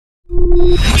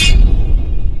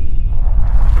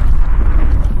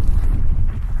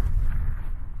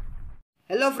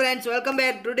Hello friends, welcome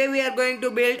back. Today we are going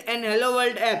to build an Hello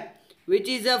World app, which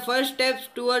is the first steps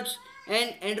towards an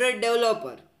Android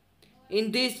developer.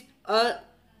 In this, a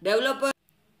developer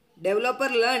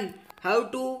learn how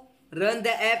to run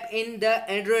the app in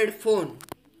the Android phone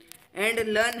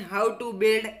and learn how to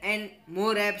build and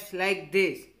more apps like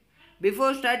this.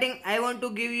 Before starting, I want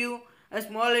to give you a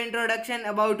small introduction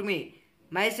about me.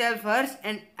 Myself Harsh,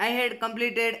 and I had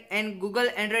completed an Google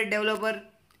Android developer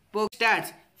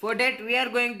starts. For that, we are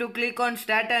going to click on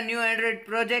start a new Android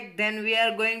project. Then we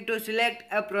are going to select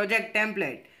a project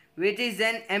template, which is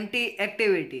an empty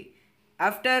activity.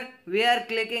 After, we are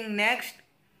clicking next,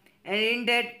 and in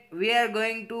that we are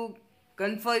going to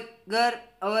configure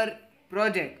our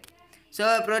project. So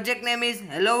our project name is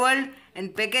Hello World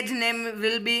and package name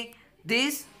will be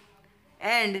this,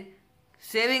 and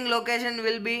saving location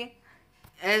will be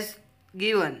as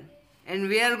given. And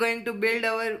we are going to build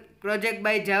our project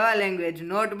by Java language,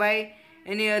 not by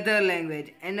any other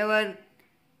language. And our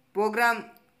program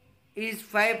is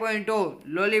 5.0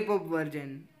 Lollipop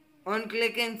version. On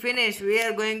clicking finish, we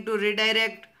are going to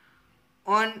redirect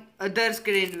on other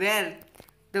screen where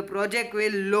the project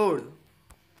will load.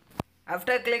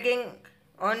 After clicking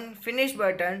on finish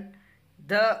button,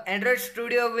 the Android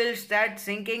Studio will start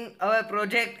syncing our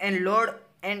project and load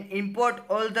and import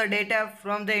all the data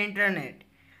from the internet.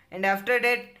 And after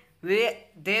that,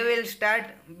 they will start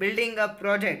building a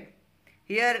project.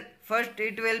 Here first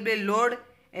it will be load,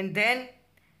 and then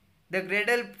the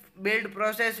Gradle build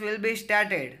process will be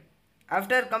started.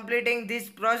 After completing this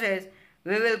process,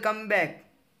 we will come back.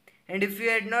 And if you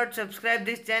had not subscribed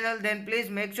this channel, then please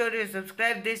make sure you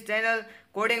subscribe this channel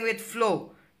Coding with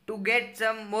Flow to get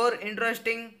some more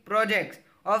interesting projects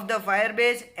of the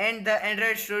Firebase and the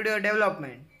Android Studio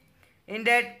development. In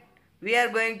that, we are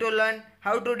going to learn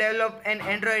how to develop an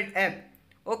Android app.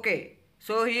 Okay,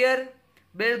 so here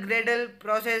build Gradle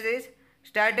process is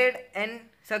started and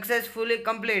successfully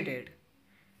completed.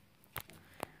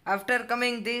 After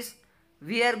coming this,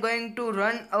 we are going to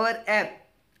run our app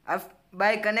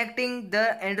by connecting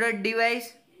the Android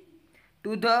device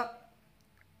to the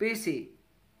PC,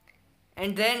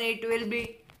 and then it will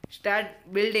be start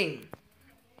building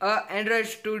a Android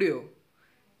Studio.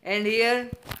 And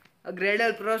here a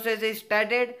Gradle process is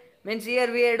started, means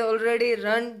here we had already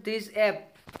run this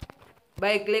app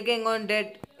by clicking on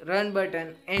that run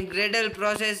button, and Gradle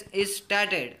process is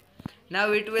started.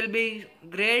 Now it will be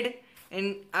grade,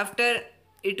 and after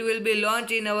it will be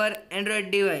launched in our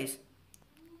Android device.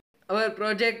 Our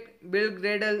project build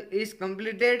Gradle is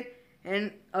completed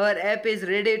and our app is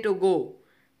ready to go.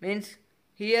 Means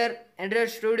here Android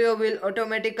Studio will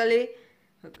automatically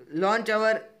launch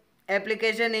our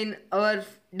application in our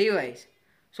device.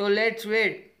 So let's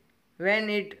wait when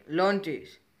it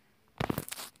launches.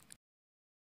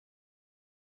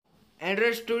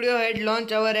 Android Studio had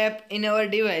launched our app in our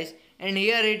device, and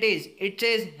here it is. It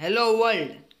says Hello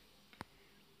World.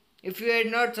 If you had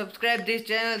not subscribed this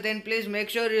channel, then please make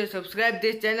sure you subscribe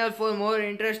this channel for more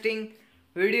interesting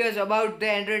videos about the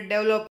Android development.